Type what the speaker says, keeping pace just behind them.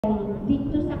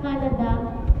dito sa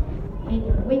Canada,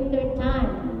 it's winter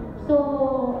time. So,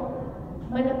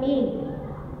 malamig.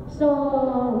 So,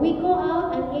 we go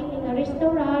out and eat in a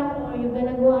restaurant, or you're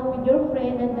gonna go out with your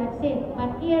friend, and that's it.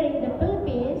 But here in the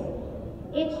Philippines,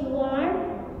 it's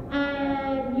warm,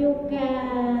 and you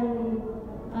can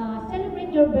celebrate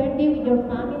your birthday with your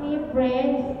family,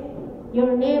 friends,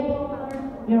 your neighbor,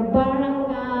 your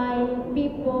barangay,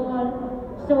 people.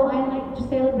 So I like to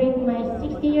celebrate my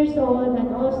 60 years old,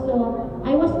 and also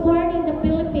I was born in the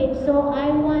Philippines, so I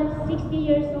want 60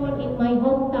 years old in my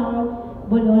hometown,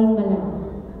 Bulol, Malang.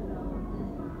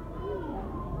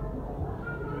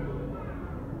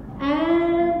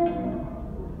 And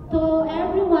to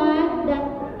everyone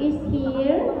that is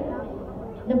here,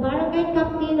 the barangay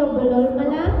captain of Bulol,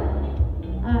 Malang,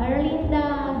 Erlinda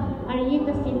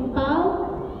Arieta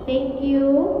Simpao, thank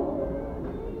you.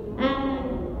 And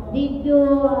did do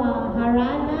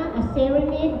Harana, a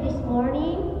serenade this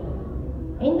morning,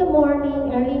 in the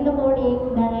morning, early in the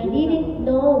morning, that I didn't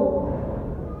know.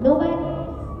 Nobody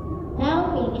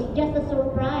tell me, it's just a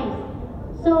surprise.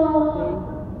 So,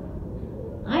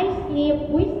 we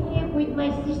sleep with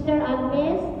my sister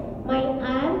Agnes, my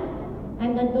aunt,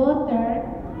 and the daughter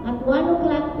at 1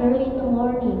 o'clock early in the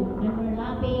morning. And we're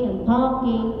laughing and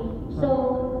talking. So,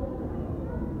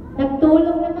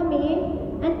 nagtulog na kami.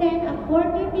 And then at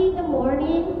 4:30 in the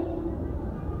morning,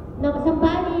 my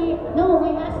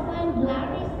husband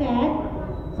Larry said,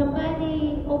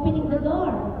 somebody opening the door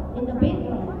in the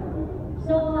bedroom.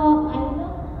 So I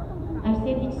looked, I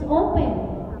said, it's open.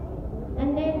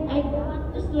 And then I go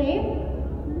back to sleep,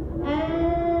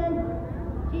 and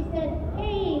she said,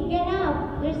 hey, get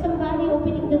up, there's somebody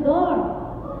opening the door.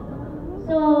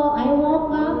 So I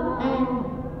woke up,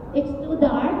 and it's too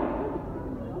dark.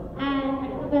 And I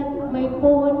look at my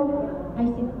phone. I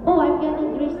said, oh, I'm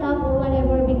gonna dress up or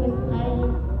whatever because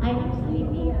I'm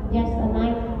sleeping just a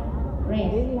night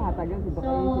rest.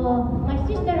 So my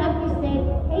sister actually said,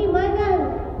 hey, Manang,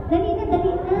 dali na,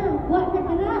 buwan na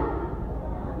tara.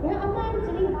 Kaya aman,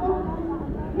 saling ko,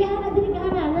 may ana dali ka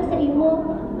na sa imo.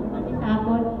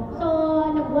 Matisapon. So,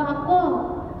 nagbuwa ako.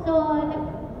 So,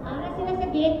 ara sila sa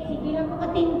gate, sige lang ko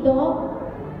katindog.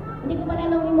 Hindi ko pala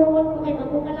nang imuwan ko kaya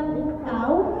ako ka lang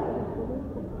buktaw.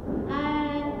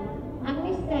 And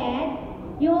Agnes said,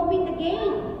 you open the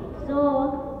gate. So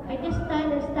I just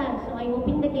stand. So I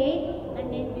open the gate, and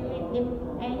then we let them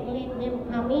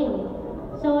come in.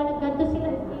 So nagkanto sila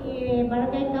si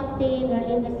barangay captain,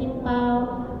 Erlinda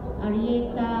Simpao,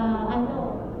 Arieta,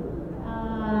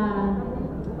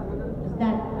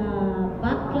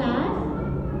 back class,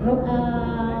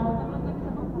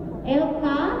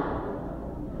 Elka,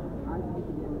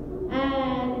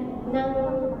 and ng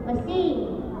Masing.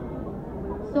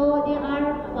 So there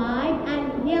are 5, and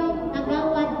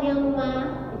Agawad Nilma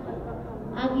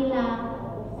Aguila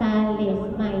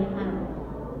Sales, my aunt.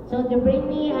 So they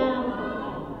bring me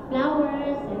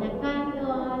flowers and a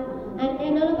candle, and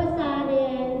then all of a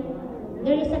sudden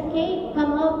there is a cake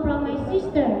come out from my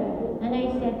sister, and I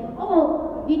said,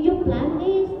 oh, did you plan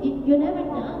this? You never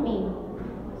tell me.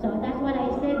 So that's what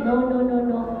I said. No.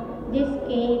 This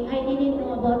cake, I didn't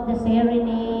know about the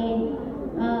serenade.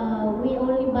 We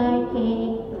only buy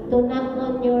cake to knock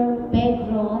on your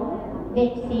bedroom,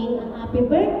 then sing a happy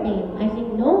birthday. I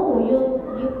said, no,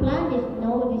 you planned this.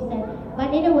 No, they said. But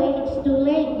anyway, it's too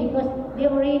late because they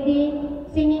already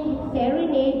singing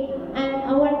serenade, and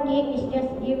our cake is just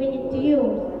giving it to you.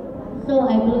 So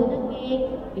I blew the cake,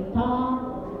 we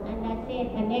talked, and that's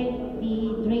it. And then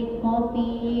we drink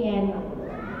coffee and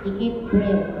we eat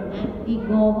bread, and we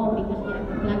go home because there's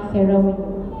a flag ceremony.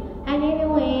 And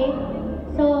anyway,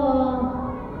 so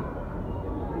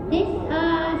this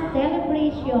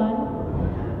celebration,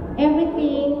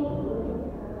 everything,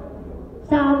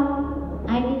 some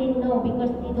I didn't know because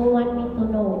they don't want me to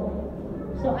know.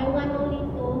 So I want only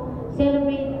to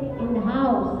celebrate in the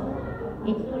house.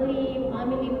 It's only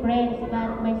family, friends,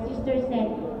 but my sister said,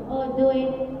 oh, do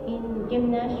it in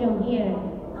gymnasium here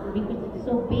because it's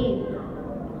so big.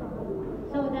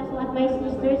 So that's what my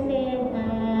sister said,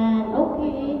 and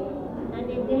okay. And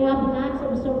then they have lots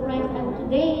of surprise. And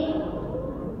today,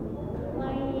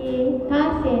 my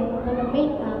cousin for the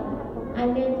makeup,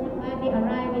 and then somebody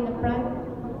arrived in the front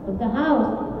of the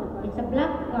house. It's a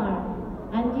black car.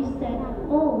 And she said,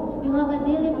 oh, you have a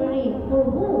delivery. For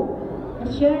who?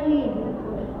 Shirley,